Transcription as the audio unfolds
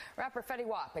Rapper Fetty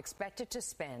Wap expected to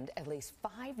spend at least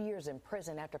 5 years in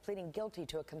prison after pleading guilty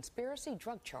to a conspiracy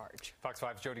drug charge. Fox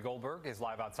 5's Jody Goldberg is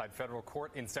live outside federal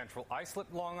court in Central Islip,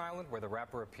 Long Island, where the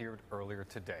rapper appeared earlier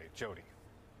today. Jody.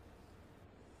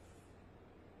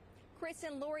 Chris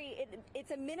and Lori, it's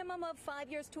a minimum of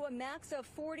 5 years to a max of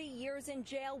 40 years in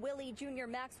jail. Willie Jr.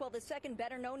 Maxwell II,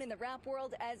 better known in the rap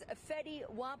world as Fetty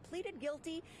Wap, pleaded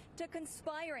guilty to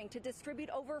conspiring to distribute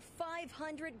over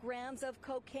 500 grams of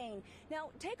cocaine.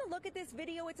 Now, take a look at this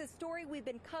video. It's a story we've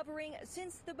been covering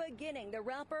since the beginning. The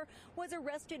rapper was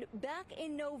arrested back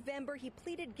in November. He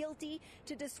pleaded guilty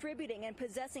to distributing and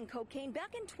possessing cocaine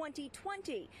back in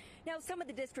 2020. Now, some of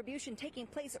the distribution taking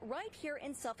place right here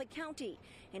in Suffolk County.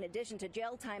 In addition to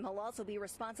jail time, he'll also be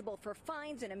responsible for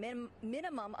fines and a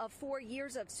minimum of 4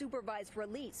 years of supervised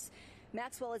release.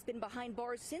 Maxwell has been behind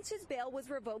bars since his bail was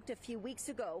revoked a few weeks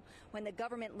ago when the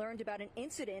government learned about an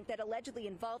incident that allegedly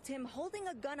involved him holding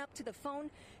a gun up to the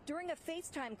phone during a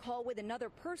FaceTime call with another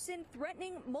person,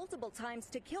 threatening multiple times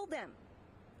to kill them.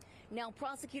 Now,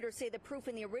 prosecutors say the proof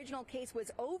in the original case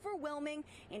was overwhelming.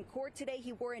 In court today,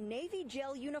 he wore a Navy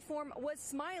jail uniform, was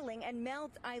smiling, and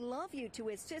mouthed, "I love you" to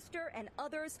his sister and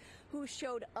others who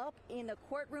showed up in the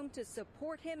courtroom to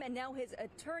support him. And now his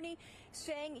attorney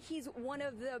saying he's one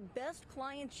of the best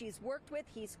clients she's worked with.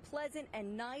 He's pleasant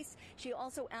and nice. She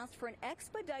also asked for an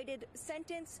expedited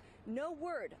sentence. No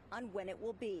word on when it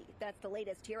will be. That's the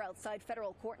latest here outside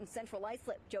federal court in Central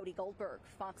Islip. Jody Goldberg,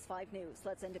 Fox 5 News.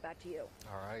 Let's send it back to you.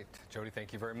 All right. Jody,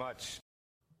 thank you very much.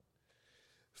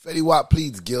 Fetty Wap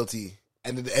pleads guilty.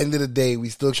 And at the end of the day, we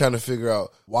still trying to figure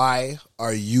out, why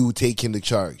are you taking the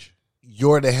charge?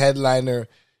 You're the headliner.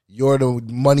 You're the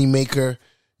money maker.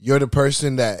 You're the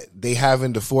person that they have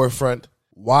in the forefront.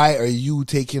 Why are you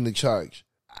taking the charge?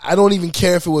 I don't even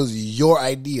care if it was your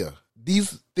idea.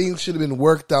 These things should have been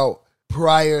worked out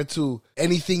prior to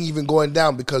anything even going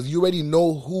down, because you already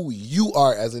know who you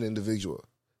are as an individual.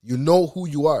 You know who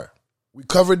you are. We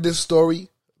covered this story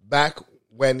back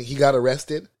when he got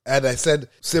arrested. And I said,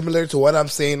 similar to what I'm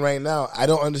saying right now, I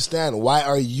don't understand. Why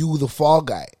are you the fall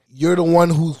guy? You're the one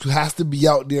who has to be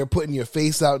out there, putting your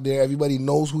face out there. Everybody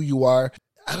knows who you are.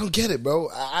 I don't get it, bro.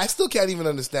 I still can't even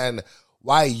understand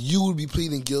why you would be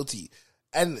pleading guilty.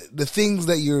 And the things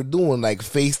that you're doing, like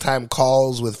FaceTime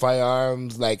calls with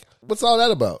firearms, like, what's all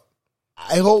that about?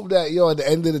 I hope that, at the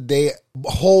end of the day,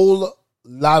 a whole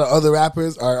lot of other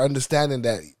rappers are understanding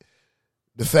that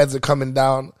the feds are coming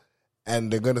down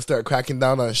and they're going to start cracking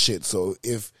down on shit. So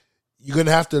if you're going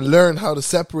to have to learn how to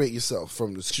separate yourself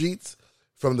from the streets,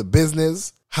 from the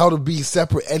business, how to be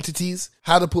separate entities,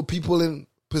 how to put people in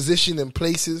position and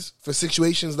places for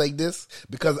situations like this,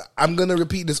 because I'm going to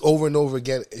repeat this over and over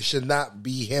again. It should not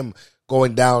be him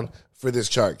going down for this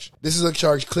charge. This is a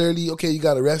charge, clearly, okay, you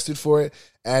got arrested for it,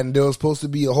 and there was supposed to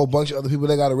be a whole bunch of other people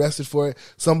that got arrested for it.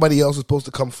 Somebody else was supposed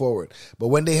to come forward. But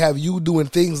when they have you doing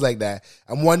things like that,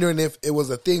 I'm wondering if it was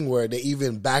a thing where they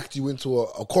even backed you into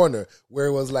a corner, where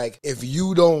it was like, if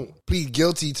you don't plead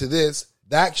guilty to this,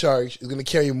 that charge is going to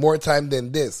carry more time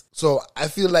than this. So I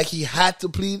feel like he had to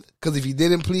plead, because if he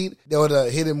didn't plead, they would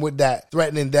have hit him with that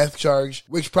threatening death charge,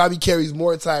 which probably carries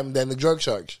more time than the drug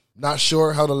charge. Not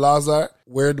sure how the laws are,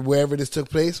 wherever this took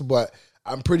place, but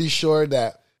I'm pretty sure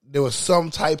that there was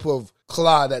some type of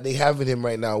claw that they have in him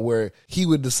right now where he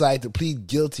would decide to plead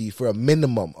guilty for a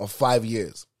minimum of 5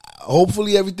 years.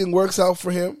 Hopefully everything works out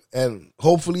for him, and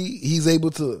hopefully he's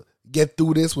able to get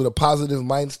through this with a positive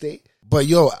mind state. But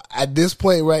at this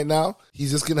point right now,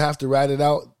 he's just going to have to ride it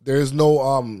out. There is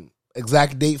no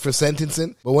exact date for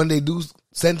sentencing. But when they do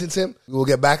sentence him, we'll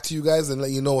get back to you guys and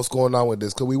let you know what's going on with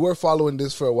this, because we were following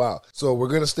this for a while. So we're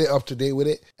going to stay up to date with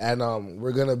it, and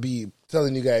we're going to be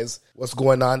telling you guys what's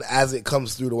going on as it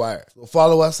comes through the wire. So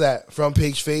follow us at Front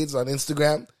Page Fades on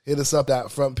Instagram. Hit us up at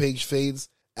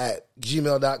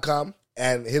frontpagefades@gmail.com,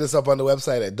 and hit us up on the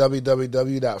website at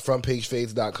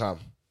www.frontpagefades.com.